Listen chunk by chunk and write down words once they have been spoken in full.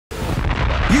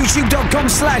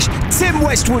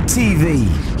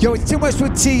youtube.com/TimWestwoodTV. Yo, it's Tim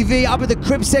Westwood TV, up at the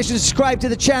Crib Session, subscribe to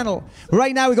the channel.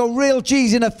 Right now we got real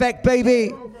G's in effect,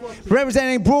 baby.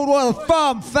 Representing Broadwell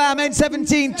Farm, fam,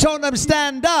 N17, Tottenham,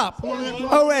 stand up.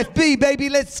 OFB, baby,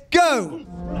 let's go.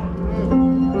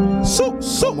 For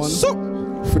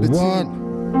the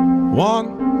team.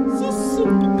 One.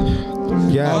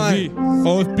 Yeah.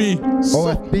 OFB.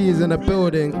 OFB is in the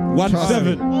building.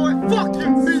 1-7.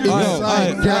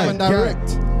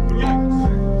 Direct.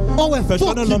 First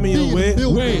tryna love me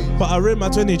away, but I read my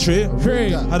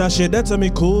 23. How that shit that to me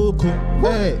cool.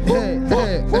 Hey.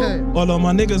 All of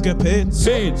my niggas get paid.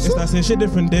 It's that same shit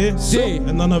different day.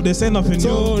 And none of this ain't nothing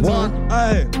new.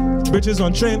 Aye, bitches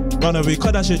on train, run away,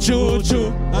 cut that shit choo.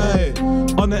 Aye,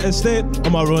 on the estate,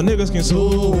 all my real niggas can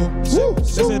sue. They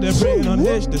say they're praying on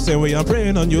H, the same way I'm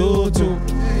praying on you too.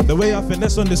 The way I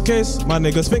finesse on this case, my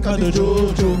niggas think I do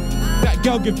juju. That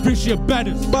girl give Fishy a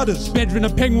baddest. Bedroom a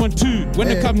peng 1-2. When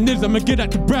they come niz, I'ma get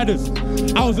that to Bradders.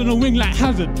 I was on the wing like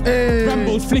Hazard.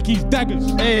 Rambo's flickies, daggers.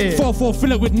 4-4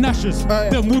 fill it with gnashes.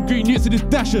 Them wood green utes to this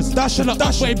dashers. Shut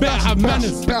up, way better have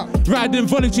manners. Riding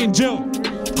voluntary in jail.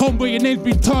 Homeboy, your name's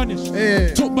been tarnished.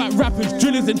 Talk about rappers,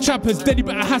 drillers and trappers. Steady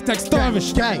but a hashtag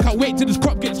starvish. Can't wait till this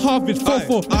crop gets harvest.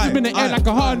 4-4, this in the air like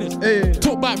a harness.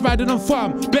 Talk about riding on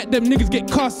farm. Bet them niggas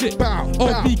get casted.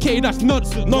 OBK, that's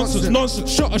nonsense.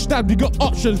 Shot or stab, you got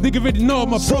options. Nigga already know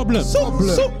my problem.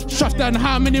 Shut down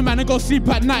how many man I go sleep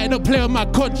at night and don't play on my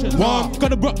conscience.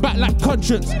 Gotta brought back like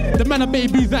conscience. The man of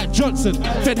babies like Johnson.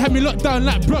 Fed had me locked down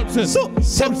like Bronson.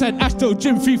 Sam said Astro,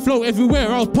 Gym Free Flow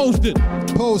everywhere. I was posted.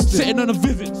 Sitting on a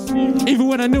visit. Even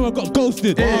when I knew I got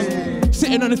ghosted.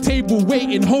 Sitting on the table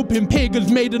waiting, hoping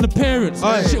pagans made an appearance.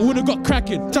 Shit would've got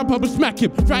cracking. Jump up and smack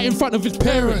him right in front of his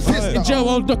parents. In jail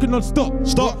I was ducking on stop.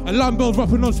 Alarm bells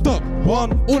rapping on stop.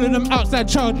 All of them outside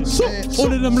charges.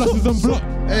 All of them losses on block.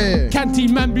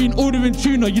 Canteen man been ordering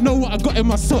tuna. You know what I got in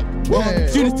my sock.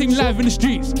 Do this thing live in the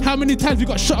streets. How many times we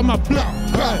got shot on my block?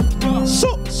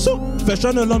 First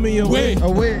tryna love me away.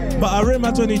 But I read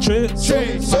my 23. So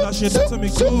that shit that to me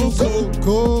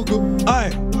cool.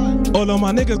 Aye, all of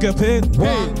my niggas get paid.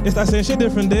 It's that same shit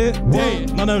different day.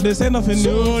 None of this ain't nothing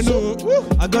new.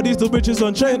 I got these two bitches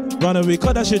on train. Run away,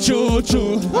 cut that shit choo.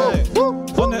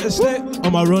 On the estate,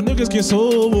 all my real niggas can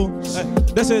sue.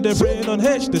 They say they're praying on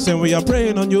H, the same way I'm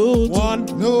praying on you.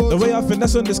 The way I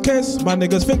finesse on this case, my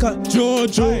niggas think I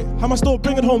Jojo. How am I still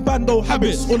bringing home bando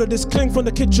habits? All of this cling from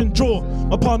the kitchen drawer.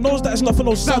 My pa knows that it's not for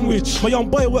no sandwich. My young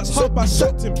boy works hard, but I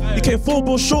sacked him. He came 4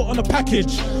 bills short on the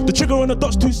package. The trigger on the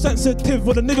dot's too sensitive.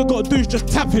 What the nigga gotta do is just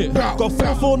tap it. Got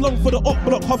 4 long for the up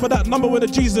block, half of that number with the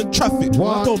G's in traffic.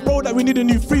 I told bro that we need a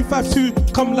new 352.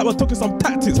 Come like we're talking some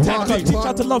tactics. I can't teach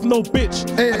how to love no bitch.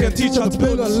 I can teach how to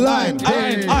build a line.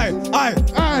 I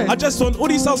just want all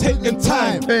these cells hit in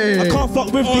time. I can't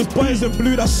fuck with these boys in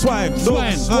blue, that's swine.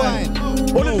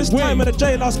 All of this time in the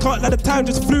jailhouse can't let the time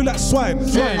just flew like swine.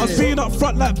 I was being up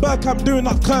front like Burkamp, doing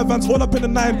up curve vans all up in the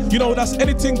 9. You know that's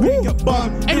anything green get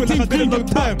burned. Do it like I did it long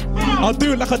time. I'll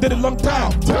do it like I did it long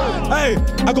time. Hey,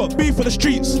 I got beef for the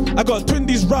streets. I got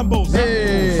twindies Rambos.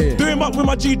 Doing up with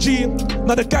my GG.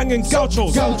 Now the gang in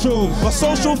Gauchos. My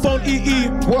social phone EE.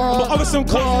 But other some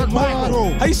cars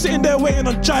micro. How you sitting there waiting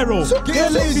on gyro?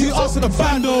 Get lazy ass in the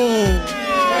bando.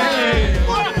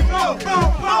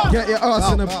 Get your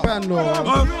ass in the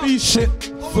bando. Be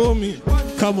shit for me.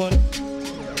 Come on.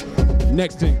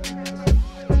 Next thing.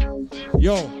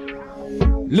 Yo,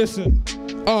 listen.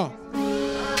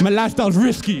 My lifestyle's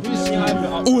risky.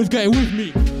 Always got it with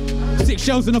me. 6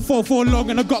 shells in a 4-4 long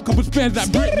and I got a couple spares like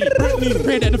Britney.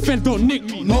 Pray that the feds don't nick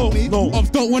me. No. Ops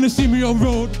don't wanna see me on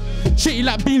road. Shitty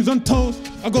like beans on toast.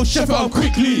 I go chef it up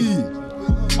quickly.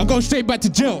 I go straight back to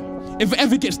jail if I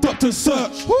ever get stopped and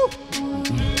searched.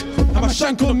 Have a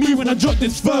shank on me when I drop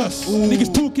this verse.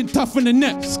 Niggas talking tough on the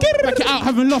net. Back it out,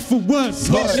 having love for words.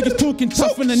 Niggas talking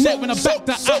tough on the net when I back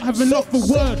that out, having love for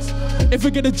words. If I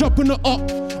get a drop on the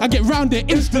up, I get round there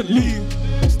instantly.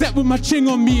 Step with my ching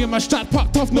on me and my strap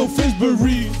packed off, no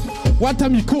Finsbury. One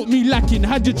time you caught me lacking,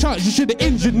 had your chance, you should've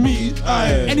injured me.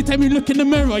 Anytime you look in the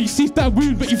mirror, you see stab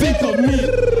wounds, but you think of me.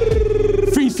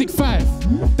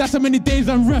 365, that's how many days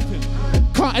I'm rapping.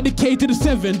 Can't add the K to the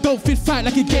 7, don't fit fight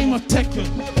like a game of Tekken.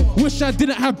 Wish I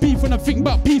didn't have beef when I think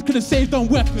about peace, could've saved on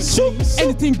weapons.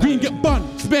 Anything green get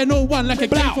bun, spare no one like a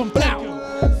game from Black.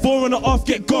 4.5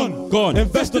 get gone.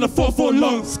 Invest in a 4-4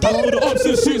 long. All the ops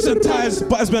in suits and ties,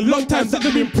 but it's been long time since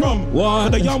they've been prom.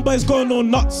 The young boys going all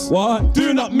nuts.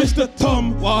 Doing up Mr.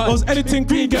 Tom. Was anything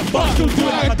green get bust? Still do it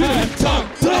like I did in tongue.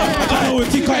 I got no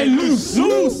TK loose.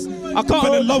 I can't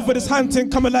fall in love with this hunting,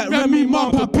 coming like Remy,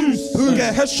 Ma, Papoose.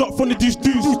 Get a headshot from the deuce.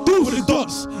 With the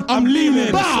dots, I'm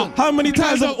leaning. How many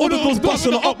times have all of those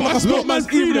busting up like a sport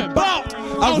man's evening?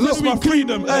 I've lost my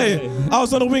freedom, ayy. I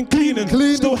was on the wing cleaning,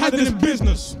 still had this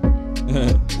business.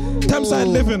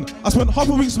 Thameside living, I spent half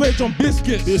a week's wage on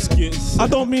biscuits. I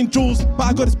don't mean jewels, but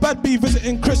I got this bad bee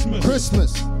visiting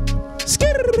Christmas.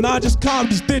 Now I just count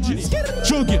these digits.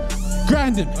 Jogging,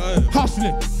 grinding,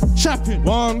 hustling, chapping,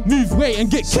 move weight and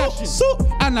get cashing.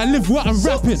 And I live what I'm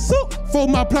rapping. Throw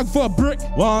my plug for a brick.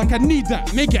 Like I need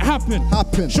that, make it happen.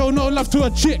 Show no love to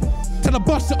a chick. Tell the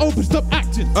boss to open, stop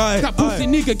acting. That pussy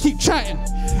nigga keep chatting.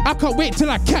 I can't wait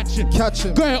till I catch him. Got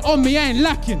it on me, I ain't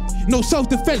lacking. No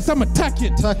self-defense, I'm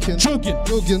attacking.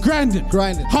 Jogging, grinding,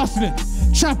 hustling,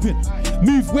 chapping,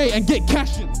 move weight and get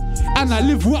cashing. And I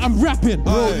live what I'm rapping.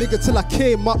 Bro, nigga, till I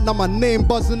came up, now my name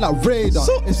buzzing like radar.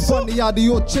 It's funny how they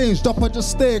all changed up, I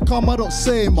just stay calm, I don't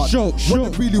say much. What they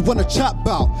really wanna chat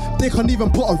about, they can't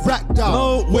even put a rack down.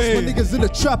 No way. My niggas in the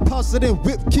trap house, they didn't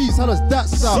whip keys, how does that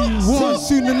sound?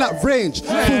 Soon in that range,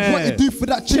 for what you do for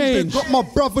that change. Got my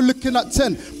brother looking at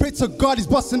 10, pray to God he's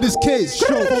busting this case. He's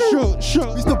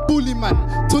the bully man,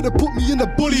 till they put me in the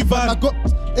bully van. I got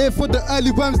air for the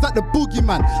early worms like the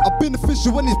boogeyman. I've been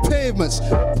official on these pavements.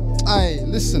 Aye,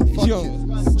 listen, fuck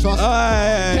it. Trust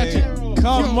me.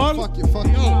 Come on. Fuck it.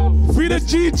 Free the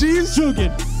GGs.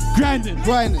 Jogging,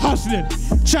 grinding, hustling,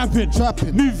 chapping,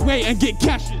 move weight and get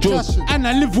cashing. And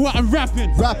I live what I'm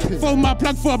rapping. Throw my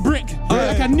plug for a brick.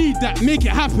 Like I need that, make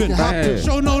it happen.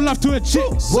 Show no love to a chick.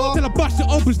 Till I bust it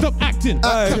open, stop acting.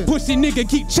 That pussy nigga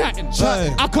keep chatting.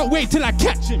 I can't wait till I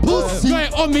catch him. Got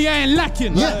it on me, I ain't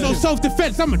lacking. No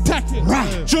self-defense, I'm attacking.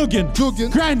 Jogging,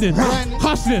 grinding,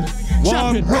 hustling,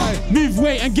 chapping, move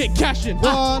weight and get cashing.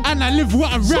 And I live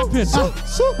what I'm rapping.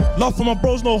 Love for my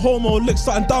bros, no homo. Lick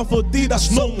something down for D,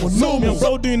 that's normal. Me and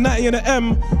bro doing 90 in the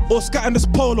M or scatting this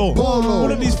polo.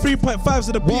 All of these 3.5s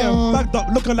of the BM bagged up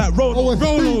looking like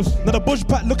Rolos. Now the bush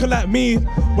pack looking like me.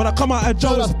 When I come out at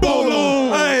Joe, that's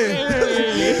Bolo. Hey.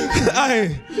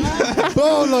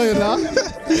 Bolo, you know.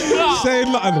 Say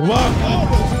nothing. What?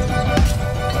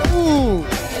 Ooh.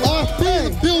 OFB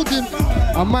building.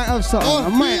 I might have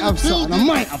something.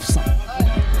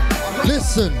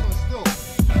 Listen.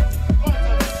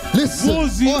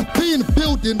 OFB in the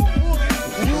building.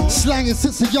 Slanging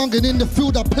since a youngin' in the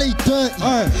field, I play dirty.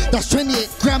 That's 28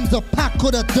 grams a pack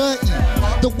of the dirty.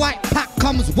 The white pack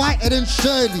comes whiter than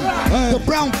Shirley. The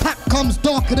brown pack comes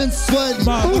darker than Swirly.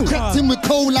 I cracked him with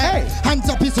coal like, hands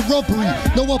up, it's a robbery.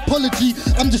 No apology,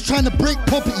 I'm just trying to break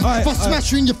property. If I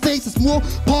smash you in your face, it's more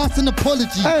part an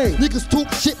apology. Niggas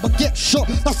talk shit but get shot,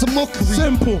 that's a mockery.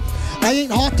 Simple. I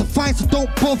ain't hard to find, so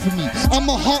don't bother me. I'm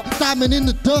a hot diamond in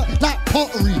the dirt like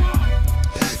pottery.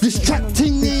 This track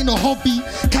ting ain't a hobby.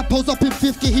 Capo's up in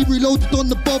 50, he reloaded on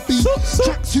the bobby.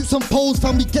 Track suits and poles,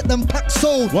 family get them packs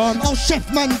sold. I'll chef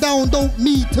man down, don't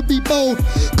need to be bold.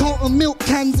 Carton milk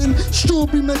cans and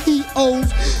strawberry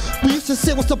mojitos. We used to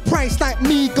say what's the price like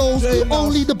Migos.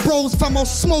 Only the bros, fam, I'll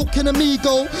smoke an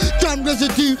amigo. Gun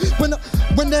residue when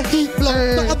the heat blow.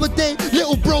 The other day,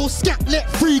 little bro scat let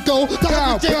free go. The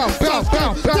other day,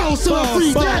 down some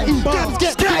free daddy. Gams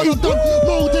get down, I'm done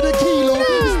molded a kilo.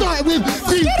 Started with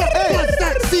free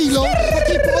that CeeLo. I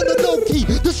keep it on the low key,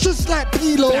 the just like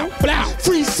Pilo.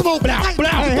 Free smoke, I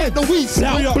get the weed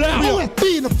smoke.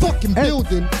 OFB in the fucking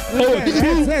building.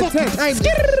 Fucking time.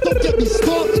 Don't get me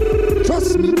started.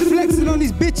 Trust me. Flexing on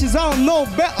these bitches, I don't know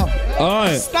better.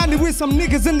 Standing with some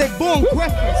niggas and they born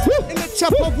queffers. In the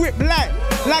chop up whip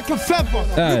like a feather.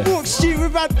 We walk street,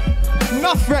 we've had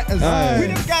enough retters. We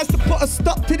them guys to put a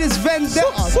stop to this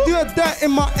vendetta. Do a dirt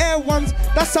in my air ones,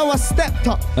 that's how I stepped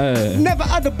up. Never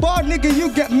had a bar, nigga, you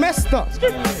get messed up.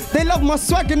 They love my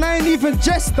swag and I ain't even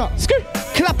dressed up.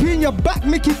 Clap you in your back,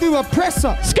 make you do a press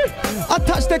up. I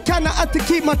touched the can, I had to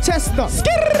keep my chest up.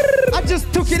 I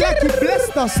just took it like he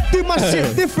blessed us. Do my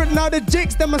shit different now, the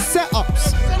jigs, them are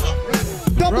setups.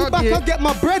 Double back, I'll get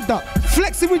my bread up.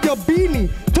 Flexing with your beanie,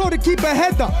 told her keep her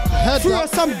head up. Threw her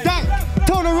some dank,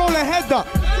 told her roll her head up.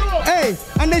 Hey,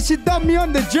 and then she dumped me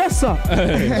on the dresser.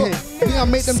 Hey, I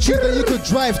make them choose that you could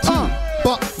drive too.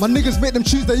 But my niggas make them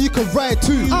choose that you can ride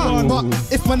too. But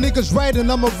if my niggas riding,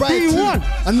 I'ma ride too.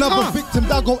 Another victim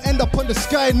that gon' end up on the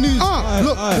Sky News.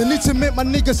 Look, they need to make my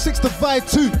niggas 6 divide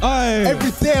too.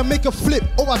 Every day I make a flip,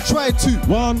 I try to.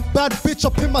 Bad bitch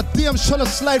up in my DMs tryna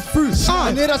slide through.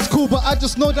 And yeah, that's cool, but I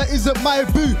just know that isn't my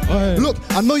boo. Look,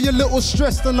 I know you're a little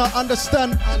stressed and I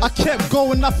understand. I kept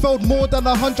going, I failed more than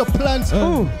 100 plans.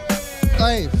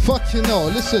 Hey, fucking hell,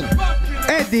 listen.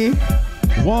 Headie.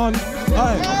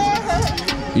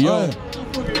 Yo.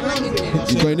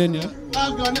 You going in, yeah?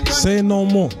 Say no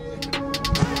more.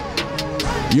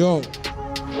 Yo.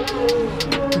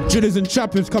 Jitters and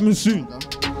chappers coming soon.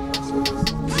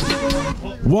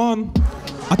 One.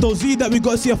 I told Z that we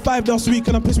got to see a 5 last week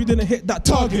and I'm pissed we didn't hit that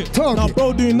target. Now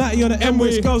bro doing 90 on the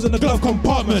M-way, girls in the glove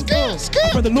compartment. I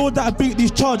pray the Lord that I beat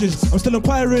these charges. I'm still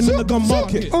inquiring in the gun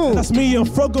market. That's me and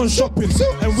Frog on shopping.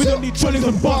 And we don't need trolleys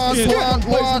and baskets.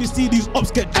 Boys when you see these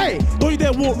ops get don't you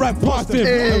dare walk right past him.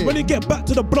 And when you get back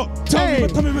to the block, tell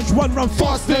me which one run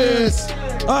fastest.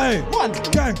 Aye, one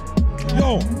gang.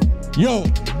 Yo,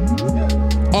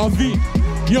 RV,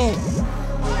 yo,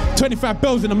 25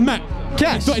 bells in the Mac.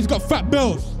 Kash. He's got fat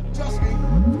bells.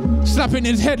 Slapping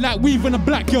his head like weave in a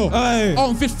black, yo.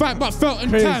 On fist fight, but felt in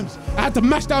times. I had to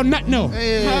mash down that now.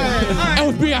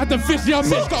 OFB, I had to fist, yo.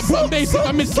 Mitch got bomb basic,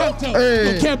 I miss Santo.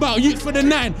 Don't care about youth for the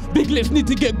 9. Big lips need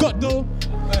to get got though.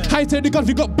 High to the guns,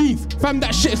 we got beef. Fam,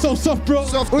 that shit is so soft, bro.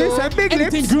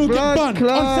 Anything green get bun.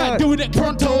 On site, do it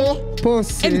pronto.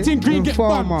 Anything green get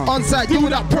bun. On site, do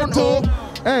it pronto.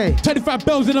 25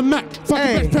 bells in a Mac. Fucking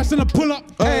bench press and a pull up.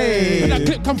 When that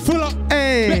clip come full up.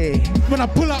 When I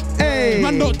pull up.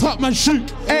 Man don't talk, man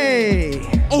shoot.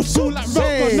 Oh, so like rock,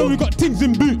 but know we got things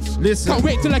in boots. Listen. Can't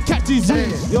wait till I catch these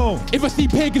zooms. Yo. If I see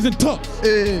pagans and tops,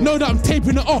 know that I'm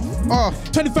taping it off.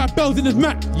 25 bells in his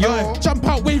Mac. Yo. Jump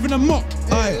out waving a mop.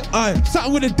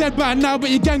 Something with a dead by now, but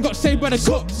your gang got saved by the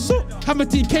cops. Hammer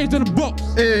team caged on the box.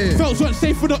 Felts weren't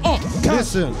safe for the op.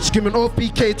 Listen, screaming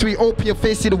OPK3, OP your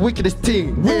face, see the wickedest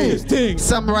thing.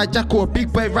 Samurai Jack or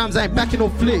Big Boy Rams ain't backing no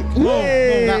flick.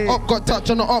 That op got touch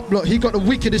on the op block, he got the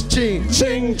wickedest chain.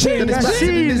 Then it's back to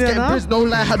the list, getting bridge, no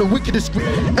lie, had the wickedest screen.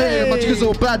 My niggas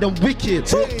all bad and wicked.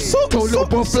 Told little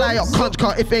bro fly up, crunch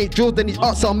car, if it ain't Joe, then his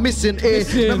arts are missing.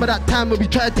 Remember that time when we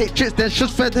tried to take trips, then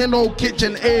just fed in no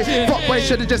kitchen. Fuck boy,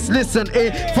 should've just listened.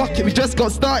 Fuck it, we just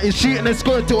got started, shooting and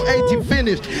scoring till 18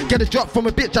 finished. Get a drop from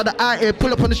a bitch out the eye,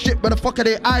 pull up on the ship, but the fuck are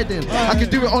they hiding? I can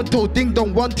do it on toe, ding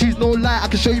dong, 1-2's no lie. I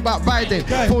can show you about riding.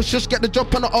 Phone shush, get the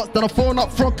drop on the arts, then I phone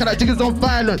up front, cause that jigger's on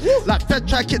violent. Like Fed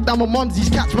try kick down my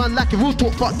mumsies, catch man like a real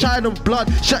talk, fuck child and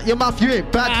blood. Shut your mouth, you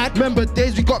ain't bad. Remember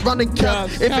days we got running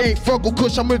camp. If it ain't Frog or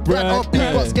Kush, I'm with Brad. Up,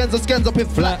 got scans up in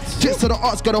flat. Chicks to the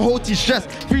arts, got a whole T-stress.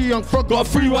 Free young Frog, got a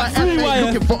free white F. Ain't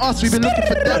looking for us, we been looking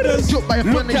for them. Took by a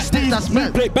friend and stick, that's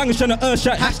man. Blake bangers trying to earn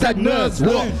shot, hashtag nerds.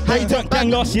 What? How you done gang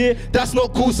last year? That's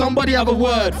not cool, somebody have a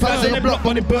word. Fans in the block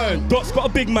on the burn. Dot's got a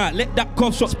big man, let that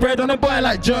cough shot spread on the boy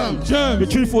like germs. The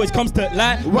truth always comes to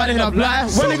light. Why they have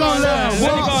lies? When they gonna learn? When they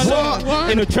gonna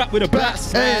learn? In a trap with a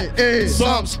blast.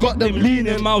 Psalms got them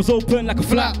leaning, mouths open like a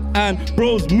flap. And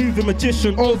bros moving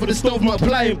magician over the stove,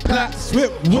 multiplying plats.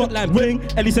 Hotline ring,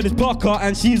 Ellie said it's Barker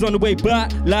and she's on the way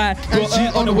back. Like,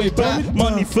 she's on the way back.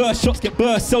 Money first, shots get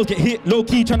burst, cells get hit.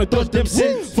 Lowkey trying to dodge them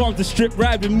sins. Farms the strip,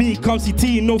 ride with me, come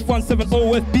CT, no fun 7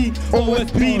 OFB.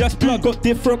 OFB, that's blood, got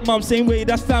different mum, same way,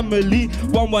 that's family.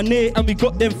 118 and we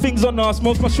got them things on us.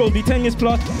 Most my shows be 10 years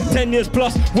plus, 10 years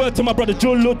plus. Word to my brother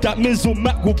Joe, look that Mizzle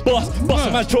Mac will bust.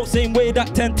 Bust my throat, same way that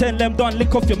 10-10 lem done,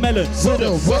 lick off your melon.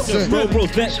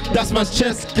 Bros vet, that's man's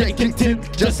chest, getting kicked in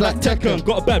just like Tekken.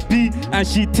 Got a bad B and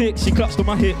she ticks, she clutched on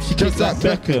my hip, she kicks like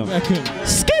Beckham.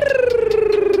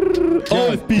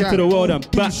 OFB to the world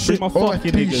and back to my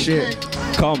fucking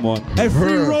niggas. Come on.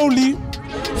 Free Rolly.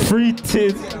 Free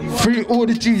Tiz. Free all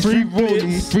the G's. Free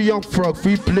Rollies. Free Young Frog.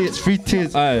 Free Blitz. Free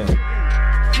Tiz.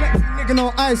 Nigga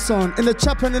no ice on, in the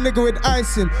chopper and the nigga with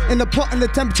icing, in the pot and the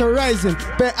temperature rising.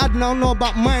 Bet I don't know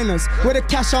about minors, with the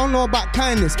cash I don't know about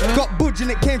kindness. Got budge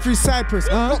and it came through Cyprus.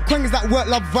 Got quangers that work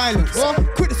love violence.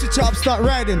 Quit the switch up, start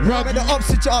riding. Let the up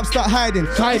switch up, start hiding.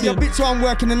 If your bitch while I'm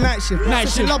working the night shift.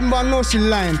 She love me but I know she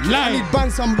lying. I need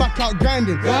bands so I'm back out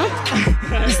grinding.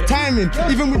 It's timing,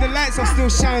 even with the lights I'm still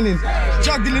shining.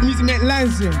 Drug dealer music make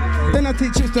lines in. Then I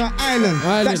take trips to an island.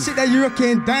 That shit that you rocking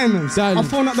in diamonds. I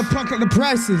phone up the plug at the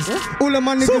prices. All of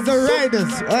my niggas are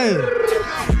riders.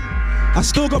 I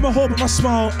still got my hope and my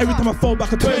smile every time I fall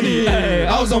back a 20.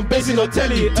 I was on basic no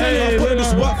telly. I'm putting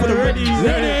this work for the ready.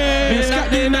 Been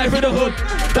scrapped in night for the hood.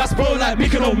 That's bro like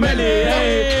Beacon O'Malley.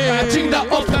 I ching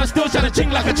that up and I'm still trying to ching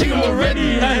like a ching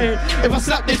already. If I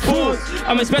slap this pause,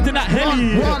 I'm expecting that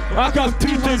Headie. I got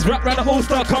 2 things wrapped around the whole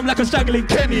star, come like a straggling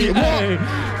Kenny.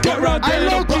 Get round there,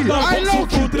 I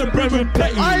Lowkey to the bread with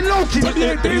petty. I Lowkey.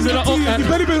 28 days in the old man.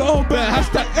 You've been old man.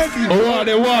 Hashtag Headie.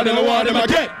 Award him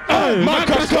again. My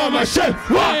Kash call my chef.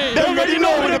 What? They already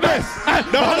know we're the best.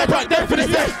 The 100 pack there for the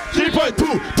test.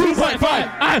 3.2,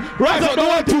 2.5. Rise up the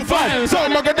 125.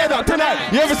 Something like a dead up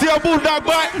tonight. You ever see a bulldog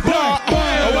bite?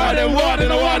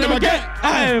 Award him again.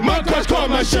 Man Kash call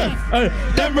my chef.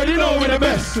 Them ready know we're the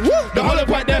best. The hollow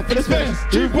point there for the space.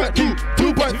 2.2,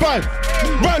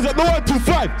 2.5. Rise up the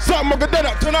 125. Something gonna dead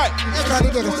up tonight.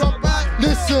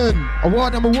 Listen,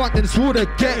 award number 1, and it's all they're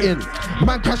getting.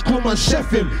 Man Kash call my chef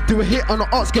him. Do a hit on the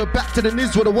arts, go back to the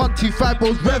niz with the 125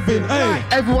 balls revving.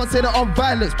 Everyone say they're on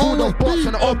violence. Pull those box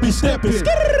and the OFB stepping.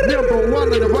 Number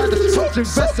 1 on the riders. Shots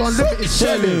invest on limited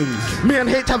shelling. Me and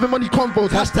H having money convos.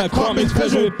 Hashtag can't mix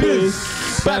pleasure with biz.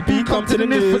 Bad B come to the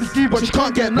niz for the ski, but you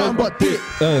can't get nothing but dick.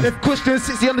 If Kush doing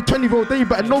 60 on the 20 roll, then you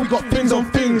better know we got things on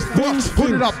things.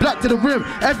 Hooded up black to the rim.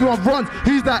 Everyone runs.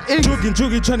 He's that ink.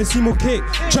 Jogging, trying to see more cake.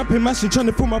 Trapping, mashing, trying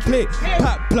to fill my plate.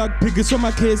 Pack, plug, piggers on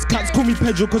my case. Cats call me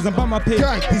Pedro cause I'm by my pay.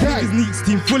 These niggas neats,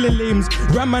 team full of lames.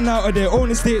 Ran man out of their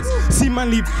own estates. See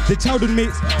man leave, their childhood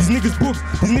mates. These niggas books,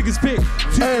 these niggas fake.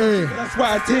 That's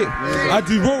why I take. I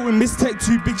do roll with Miss Tech,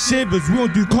 2 big shavers. We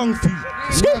don't do kung fu.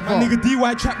 My nigga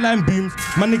DY trapline booms.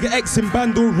 My nigga X in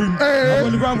bando room. I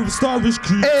roll around with a Starish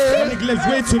crew. My nigga lives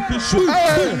way too official. My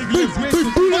nigga lives way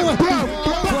too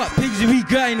Fuck Tuggzy, we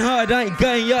going hard, I ain't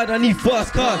going yard, I need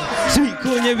fast cars. Sweet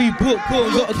corn, yeah, we broke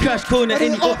corn, got a crash corner,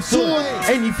 any ops on.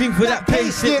 Anything for that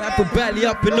pacing, I put belly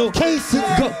up and no casing.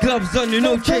 Got gloves on, you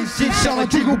know chasing. Shut my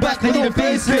jiggle back, I need a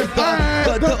facelift.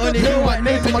 Got that on the hill, white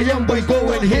name for my young boy,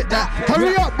 go and hit that.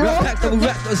 Hurry up, bro. Pack double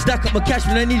rack, got stack up my cash,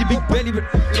 man, I need a big belly, but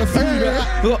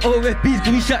got OFBs,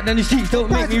 can we shut down the streets,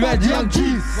 don't make me ride young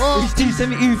G's. These G's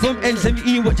send me in from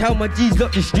N17, watch how my G's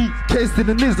lock the street. Case to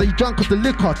the niz, are you drunk off the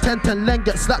liquor? 10-10 len,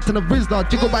 get slapped in the Rizzler.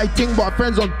 Jiggle by ting, but her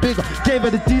friends on bigger. Gave her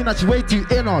the D, now she way too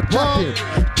inner. Dropping,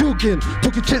 juking,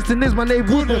 talking chicks to niz, my name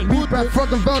wouldn't. We bad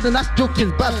frog and Velden, that's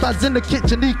joking. Bad's in the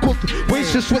kitchen, he cooking.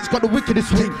 Waste your switch, got the wickedest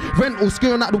swing. Rental,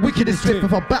 scaring out the wickedest slip.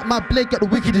 If I back my blade, get the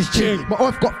wickedest chin. My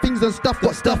off got things and stuff,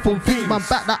 got stuff on feet. Man,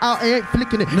 back that out, I ain't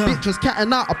flicking it. Bitch was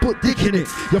catting out, I put dick in it.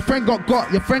 Your friend got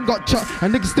your friend got chucked.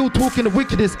 And niggas still talking the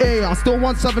wickedest. Hey, I'm still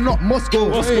 1-7 up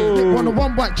Moscow. Nick on the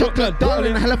 1 white chocolate,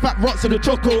 darling. Hella fat rocks in the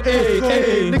choco. Hey,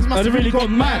 niggas must have really got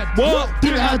mad. What?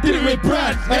 I did it with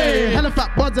Bradz. Hey, hella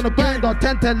fat buds in the grind on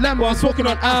 10-10 lemon. I'm smoking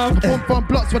on arm. From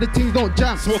blocks where the teams don't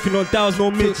jam. Smoking on downs, no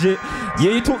midget.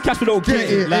 Yeah, you talk cash, we don't get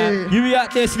it. Like, you be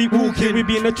out there sleepwalking, we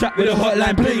be in the trap with a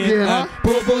hotline blinging.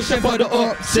 Bro, chef on the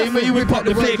up. Same way you whip up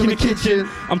the flake in the kitchen.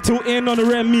 I'm tilting on the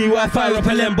Remy, Wi-Fi up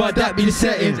a lamb, but that be the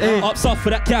settings. Up south for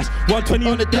that cash, 120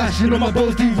 on the dash. You know my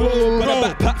bros do roll. Got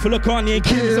a backpack full of Kanye and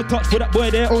kids. A touch for that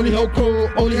boy there. Only hell crow.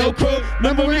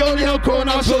 Remember we only hell crow,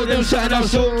 now show them shutting out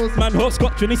shows. Man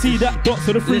hopscotch when they see that dots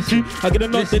for the free tree. I get a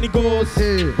nod, then he goes.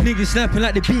 Niggas snapping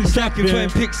like the beats stacking, throwing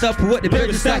picks up for what the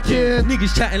birds stacking.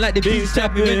 Niggas chatting like the beats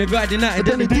tapping when they're riding out and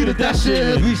then they do the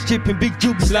dashing. Reach chipping, big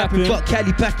jukes slapping, got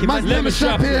Cali packing, man lemon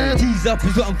strapping. Tease up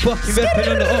is what I'm fucking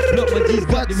repping on the up block. My G's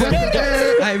got the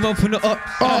weapon. I ain't run from the up,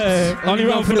 only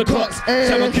run from the cops.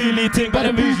 Shama coolie ting, but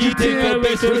the bougie ting. For the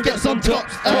base, so we get some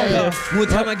tops. More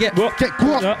time I get guap.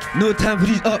 No time for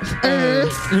these ups.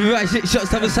 Right shit, shots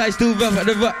to the side, still run at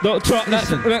the rock. Don't trot,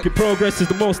 your progress is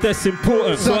the most that's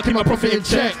important. So I keep my profit in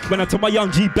check. When I told my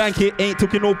young G bank it, ain't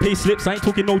talking no pay slips, I ain't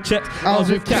talking no checks. I was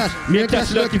with Kash, me and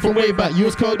Kash lurking from way back. You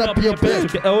was curled up in your bed.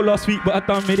 Took the L last week, but I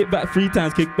done made it back 3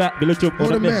 times. Kick back, Bill jump on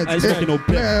the meds. I ain't smoking no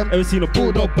blem. Ever seen a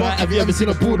bulldog bite? Have you ever seen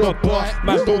a bulldog bite?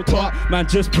 Man don't talk, man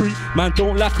just pre. Man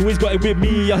don't lack, always got it with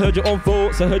me. I heard you on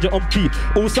votes, I heard you on P.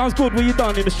 All sounds good when you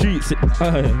done in the streets. For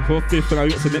 5th and I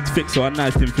got some next fix, so I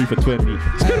knifed him 3 for 20.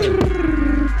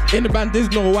 In the band, there's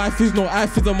no wifeys, no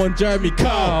ifeys, I'm on Jeremy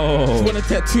Cow. She wanna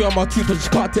tattoo on my tooth, but she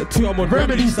can't tattoo, I'm on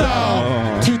Remedy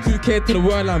style. 2K to the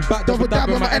world, I'm back, double dab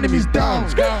when my enemies down.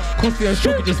 Coffee and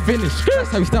sugar just finished, that's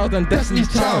how we styled on Destiny's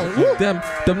Child. Them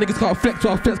niggas can't flex,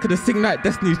 so I flex cause they sing like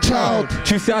Destiny's Child.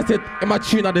 True, see I said in my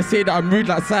tune, I they say that I'm rude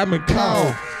like Simon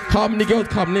Cowell. How many girls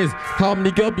come this? How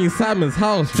many girls be in Simon's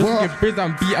house? Just to get Brizz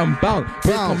and beat and bounce.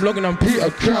 Brizz come logging and Peter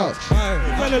Crouch.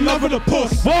 I fell in love with the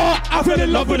puss. What? I fell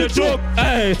in love with the job.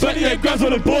 Hey, 28 grams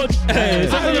on the board. Hey,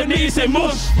 something you need, say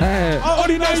mush. Hey, I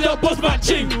only know you that boss back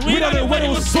ching. We done it when it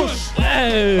was swoosh.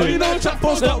 Hey, oh, you know chat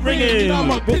phone stop ringing. You know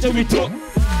my bitch and we talk.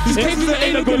 These cases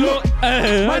ain't a good look.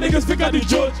 Hey, my niggas think I do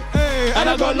judge. Hey, and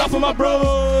I got love for my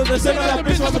bros. They say that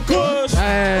bitch was a Kush.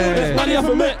 Hey, there's money off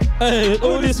of me. Hey,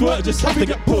 all this work just have to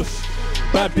get pushed.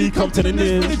 Bad B come to the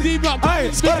news.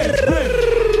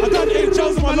 I done 8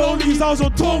 shows in my lonelies. I was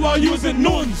on tour while you was in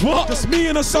nuns. What? Just me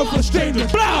and a self stranger.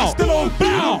 Blow. Still on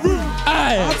blow.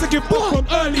 I had to get booked on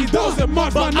early. That was in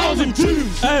March, but I was in June.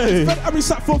 Spent every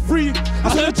sack for free.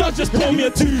 I said the judge just told me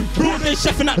a 2. Broad day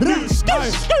chefing that news.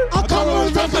 I can't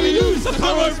run rap and lose. I can't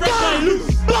run rap and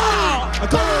lose. I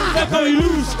can't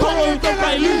lose,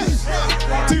 can't lose.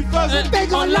 2000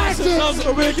 Beg on license.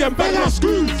 Away again, bang on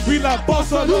screws. We like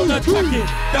Barcelona tracking.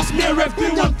 That's me and Rev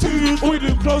do 1 2. All we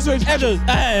do close range edges.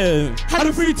 Had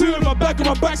a 3-2 in my back,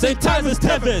 same time as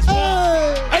Tevez.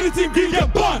 Anything green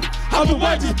get bun. Have a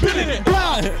white just billing it.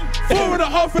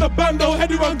 4.5 for the bando.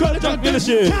 Headie one got the junk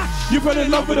finishing. You fell in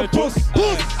love with a puss.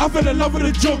 I fell in love with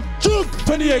a junk.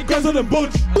 28 grams on the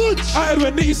bunch. I heard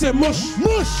when Nitty said mush.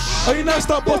 Only now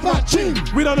start both my chin.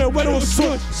 We don't know when it was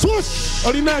swoosh.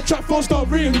 Only now trap phone start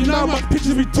ringing. You know how much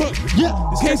pictures we took.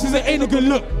 This case is it ain't a good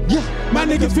look. My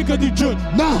niggas think I do judge.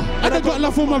 And I got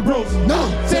love for my bros.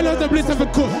 Say love the bliss of a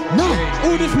cook.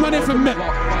 All this money for me.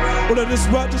 All of this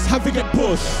work just have to get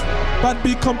pushed. Bad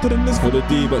B come to the list for the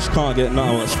D, but she can't get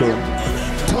nothing what's true.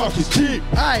 Talk is cheap.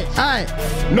 Aye.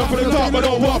 Not for the talk, but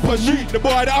don't walk on street. The boy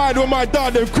that I know my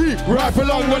dog, them creep. Rifle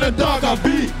along when the dog I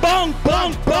beat. Bang,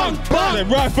 bang, bang, bang.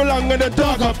 Them rifle along when the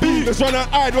dog I beat. Just wanna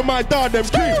hide with my dog, them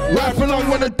creep. Rifle along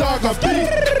when the dog I beat.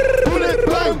 Bullet,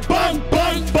 bang, bang,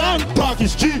 bang, bang. Talk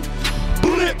is cheap.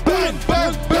 Bullet, bang,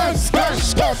 bang, bang.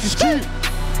 Smash, talk is cheap.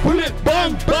 Bullet,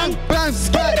 bang, bang, bang.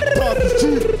 Smash, talk is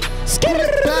cheap.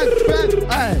 Bullet, bang,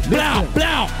 bang. Aye. Blow,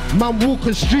 blow. Man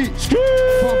walking street.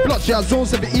 From blocks, yeah, zone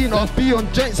 17, OFB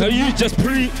on joints. So you just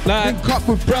pre, like, link up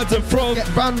with Bradz and Frog.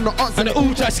 Get round on the arts and the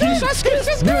all try ski.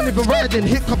 You don't even riding,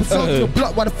 hit couple songs to the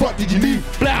block, why the fuck did you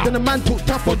leave? Blow. Then the man talk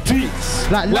tough on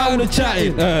tweets. Like loud and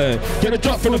chatting. Get a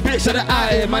drop from the bitch at the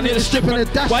eye, man in the strip and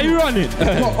the dash. Why you running?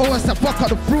 Oh, it's the fuck up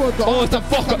the fraud. Oh, it's the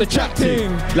fuck up the trap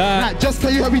team. Like, just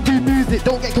tell you how we do music,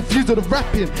 don't get confused with the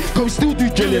rapping. Cause we still do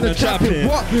drilling and trapping.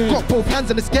 What? Got both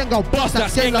hands in the gang, I'll bust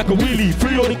that gang like a wheelie.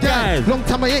 Free all the guys. Long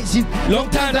time I ain't seen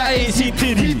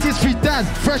titties. 3 dads,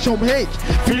 fresh home H.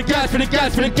 For the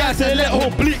guys, and let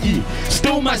home bleaky.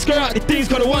 Still might scare out the things,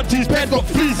 got a 1-2's pen got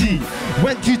fleazy.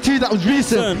 Went 2-2, that was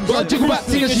recent. Got a jiggle back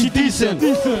thing and she decent.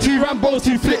 2 Rambo,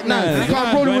 2 Flick 9.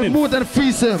 Can't roll it with more than a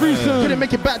threesome. Couldn't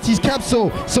make it back to his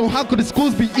capsule, so how could the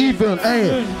scores be even?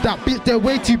 Ay, that bitch, they're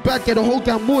way too bad, get a whole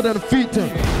gang more than a feature.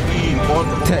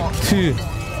 Tech 2.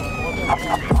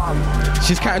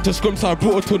 She's counting to scrum, so I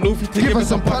brought her to Lowkey to give her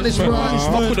some punishment.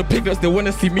 Fuck with the piglets, they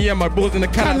wanna see me and my bros in the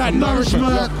can like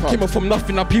nourishment. Came up from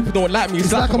nothing, now people don't like me.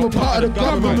 It's like I'm a part of the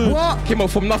government. What? Came up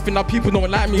from nothing, now people don't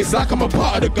like me. It's like I'm a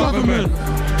part of the government.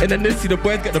 And then they see the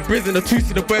boys get the brizz, and the 2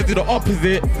 see the boys do the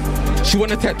opposite. She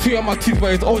wanna tattoo on my tooth,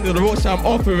 but it's only the road I'm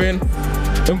offering.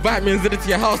 Invite me and Zilla to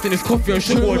your house, and it's coffee and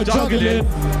sugar or juggling.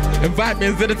 Invite me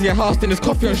and Zilla to your house, and it's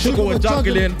coffee and sugar or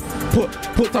juggling.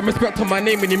 Put some respect on my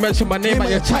name when you mention my name at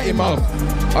your chatting mouth.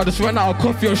 I just ran out of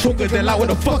coffee and sugar, they're like, what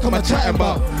the fuck am I chatting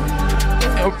about?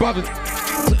 Brothers,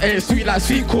 sweet like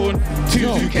sweet corn.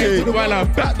 2K to the while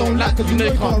I'm back, don't like cause you know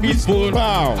you can't respawn.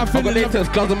 I got latex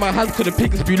gloves on my hands cause the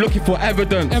pigs be looking for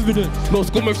evidence. No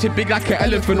school move shit big like an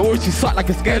elephant, or she suck like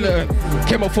a skeleton.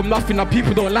 Came up from nothing, now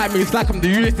people don't like me, it's like I'm the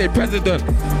USA president.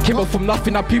 Came up from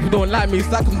nothing, now people don't like me, it's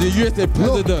like I'm the USA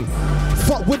president.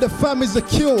 Fuck with the fam is a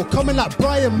kill, coming like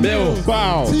Brian Mills.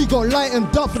 Wow. T got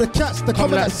lightened up for the cats, they're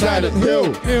coming like Silent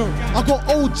Hill. I got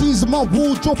old jeans in my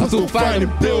wardrobe, I'm still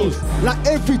finding bills. Like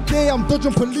every day I'm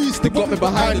dodging police, they got me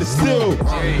behind the still.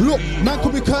 Look, man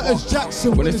call me Curtis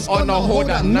Jackson. When it's on, I'll hold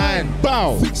that 9.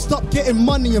 Bow. Fixed up getting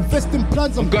money, investing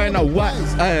plans, I'm going out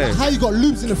wise. Like how you got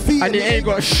loops in the feet and you ain't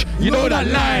got shh, you know that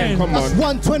line. Come on. That's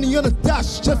 120 on the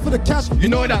dash, just for the cash. You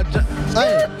know that.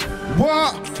 Hey.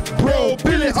 What? Bro,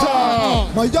 bill it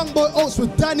up. My young boy Oats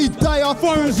with Danny Dyer,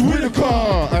 Forrest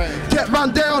Whitaker. Get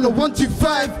round there on a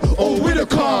 125 or with a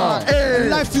car. Hey.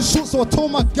 Life's too short, so I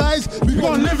told my guys we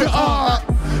gon' live it up.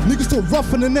 Niggas still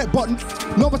rough in the net, but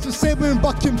not much to say when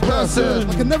back in person.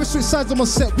 I can never switch sides on my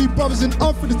set. We brothers in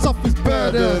arm for the toughest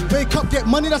burden. Wake up, get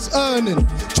money that's earning.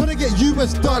 Tryna get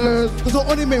US dollars, cause I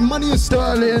only make money in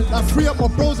sterling. Like free up my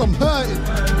bros, I'm hurting.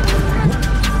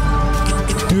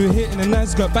 Do a hit and a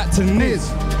nice got back to Niz.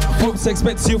 Folks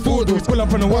expect to see your photos, pull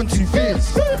up on a 1-2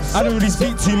 fizz. I don't really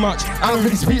speak too much, I don't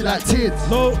really speak like kids.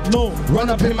 No. Run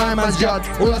up in my man's yard,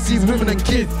 all I see is women and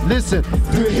kids. Listen,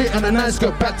 do a hit and a nice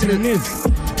got back to the Niz.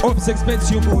 Ops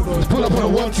expect your photos, pull up on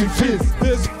a 1-2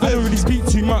 fizz. I don't really speak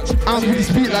too much, I don't really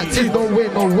speak like kids. No way.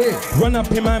 Run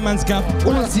up in my man's gap,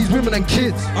 all I see is women and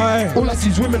kids. All I see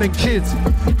is women and kids.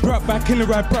 Brought back in the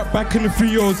ride, brought back in the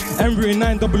 3-0s. Embryo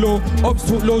 900. Ops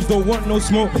talk lows, don't want no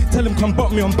smoke. Tell them come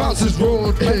butt me on Bouncers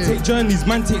Road. Man take journeys,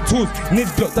 man take tours.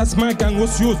 Nids block, that's my gang,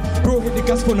 what's yours? Bro, hit the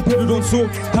gas for the pedal don't saw.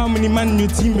 How many man in your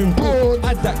team in bro?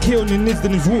 Add that K on the Nids,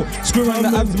 then it's raw. Screw around the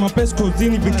abs in my best clothes,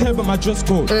 didn't even care about my dress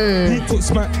code. He took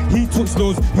smack, He took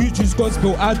slows, who choose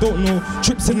gospel, I don't know.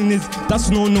 Trips in his, that's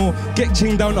no. Get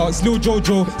chained down, ask Lil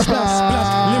Jojo.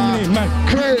 Splash, eliminate, man.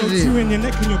 Crazy. Two in your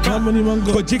neck and your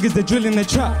back. Got jiggers, they drill in the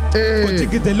trap. Got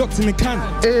jiggers, they locked in the can.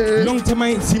 Long time I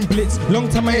ain't seen blitz, long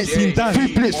time I ain't seen dance.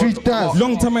 3 blitz, 3 dance.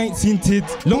 Long time I ain't seen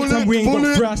tids, long time we ain't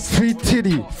got brass. 3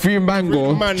 tiddy, 3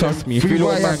 mango, trust me. 3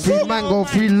 mango, 3 mango,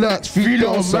 3 lurks, 3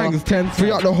 little bangs,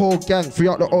 3 out the whole gang, 3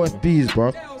 out the OFBs,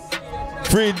 bro.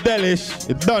 3 delish,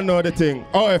 you don't know the thing.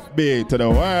 OFB to the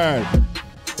world.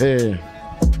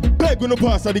 Beg when the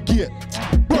pass of the gate.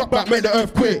 Rock back, make the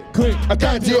earthquake. Quick, I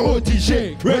can't see your OT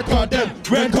shake. Red card them,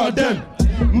 red card them.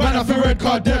 Man, I feel red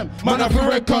card them. Man, I feel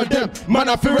red card them. Man,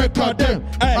 I feel red card them.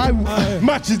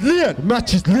 Match is lit.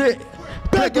 Match is lit.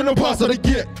 Beg on the pass of the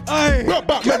gate. Rock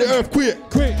back, make the earthquake.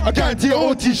 Quick, I can't see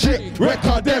your OT shake. Red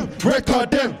card them, red card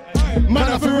them.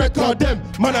 Man, I feel record them.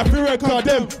 Man, I feel record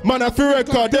them. Man, I feel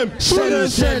record them.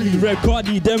 Shelly, record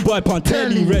them boy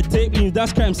Pantelli. Red tape means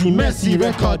that's crime scene messy.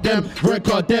 Record them,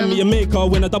 record them. Me a maker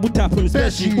when I double tap on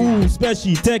special. Ooh,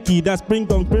 special techie. That's bring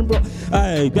down, bring bro.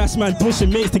 Aye, that's man pushing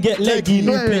mates to get leggy.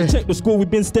 No play, check the score. We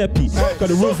been steppy. Got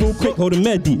the rules real quick. Hold a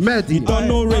medi. You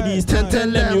done already. It's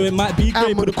 10-10 let you. It might be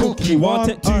great for the cookie. 1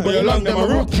 take 2, but you're long them a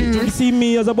rookie. You see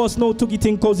me as a boss, no tookie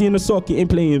ting cozy in the socket. Ain't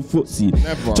playing footsie.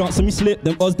 Chance of me slip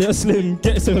them odds they're slim.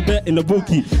 Get us a bet in the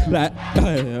bookie. Like,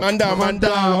 man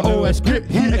down. OS grip,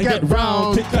 heat and get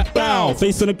round. Tick that down,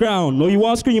 face on the ground. No, you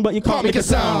want to scream, but you can't make a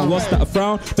sound. What's that, a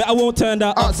frown? Bet I won't turn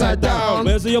that upside down.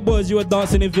 Where's all your boys you were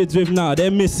dancing in vids with now?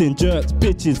 They're missing jerks,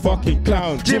 bitches, fucking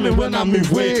clowns. Jimming when I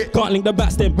move weight. Can't link the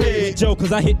bats, then wait. Joe,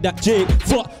 cause I hit that J.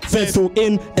 Fuck, fence all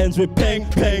in, ends with peng.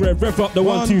 Rev up the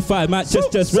 1-2-5. Might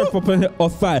just rev up and hit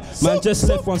off 5. Man, just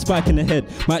left one spike in the head.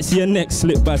 Might see your neck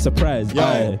slip by surprise.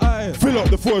 Fill up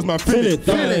the fours, man, fill it.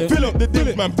 Fill up the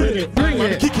things, man, bring it.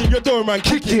 Man, kick in your door, man,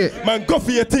 kick it. Man, go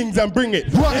for your things and bring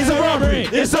it. What? It's a robbery.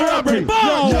 It's a robbery.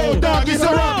 Yo, dog, it's a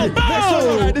robbery. Make sure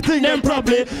you hide the thing then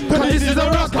properly, cause this is a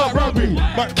rock hard robbery.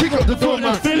 Man, kick up the door,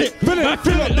 man, fill it. Man,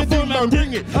 fill up the thing, man,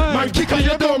 bring it. Man, kick on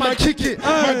your door, man, kick it.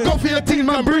 Man, go for your things,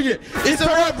 man, bring it. It's a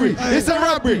robbery. It's a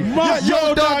robbery.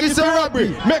 Yo, dog, it's a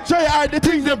robbery. Make sure you hide the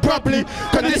things then properly,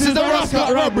 cause this is a rock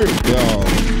hard robbery. Yo.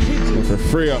 For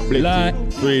free up, like,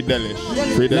 free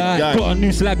delish, free like, got a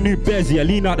new slag, new bezzy. I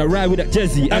lean out the ride with that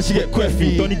jezzy, and she get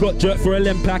queffy. Donny got jerked for a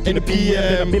lem pack in the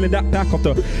PM. I'm feeling that pack off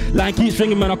the line, keep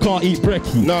stringing, man. I can't eat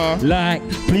brekkie. Nah, like,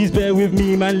 please bear with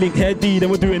me, man. Link Headie, then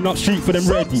we're doing up street for them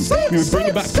ready. We will bring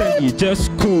it back plenty,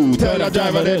 just cool. Tell that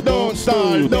driver that don't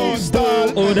stall, don't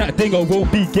stall. All that thing I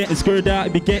won't be getting screwed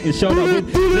out, be getting shot up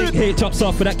with. Link hate chops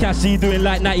off for that cash. He doing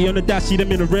like 90 on the dash. See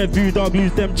them in a review, dog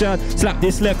lose them chad. Slap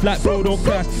this left like bro, don't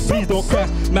crash. Please don't crash.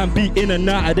 Man beat in and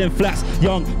out of them flats.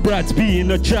 Young Bradz be in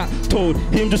the trap. Told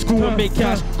him to school and make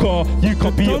cash. Car, you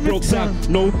can't be a broke Sam.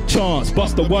 No chance.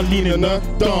 Bust the one lean in the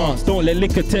dance. Don't let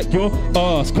liquor take your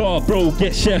ass. Car, bro,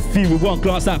 get chefy with one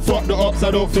glance like fuck the ops.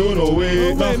 I don't feel no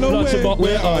way. No way. But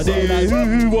where are they?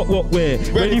 Who, what, where?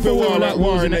 Ready for war like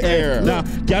war in the air. Now,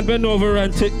 gang bend over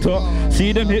and TikTok.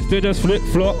 See them hits, they just flip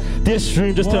flop. This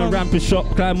stream just turn rampant shop.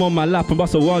 Climb on my lap and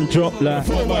bust a one drop like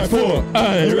 4x4.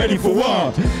 Aye, ready for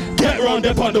war. Get round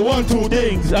up on the 1-2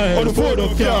 things, on the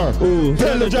 4-door car.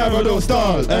 Tell the driver don't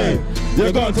stall.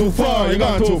 You're gone too far, you're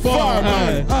gone too far,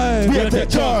 man. We take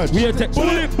charge. We take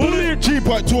bullet.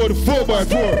 3.2 or the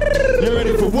 4x4. You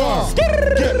ready for war?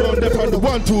 Get round up on the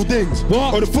 1-2 things,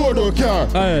 on the 4-door car.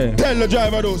 Tell the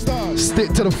driver don't stall.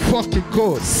 Stick to the fucking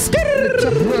code.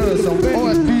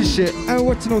 OFB shit. I ain't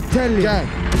watching no telly.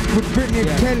 With Britney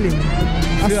and Kelly.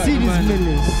 I see these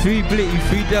millions. 3 Blitty,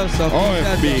 3 Delta.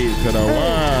 OFB to the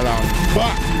world.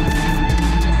 But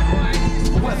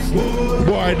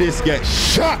boy, this gets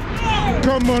shot.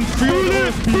 Come on,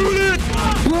 bullet.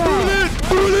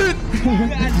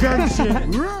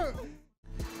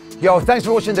 Yo, thanks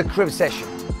for watching the Crib Session.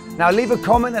 Now leave a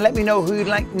comment and let me know who you'd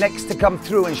like next to come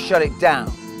through and shut it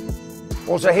down.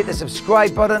 Also hit the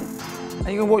subscribe button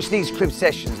and you can watch these Crib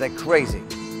Sessions, they're crazy.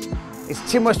 It's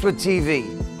Team Westwood TV,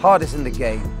 hardest in the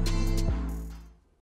game.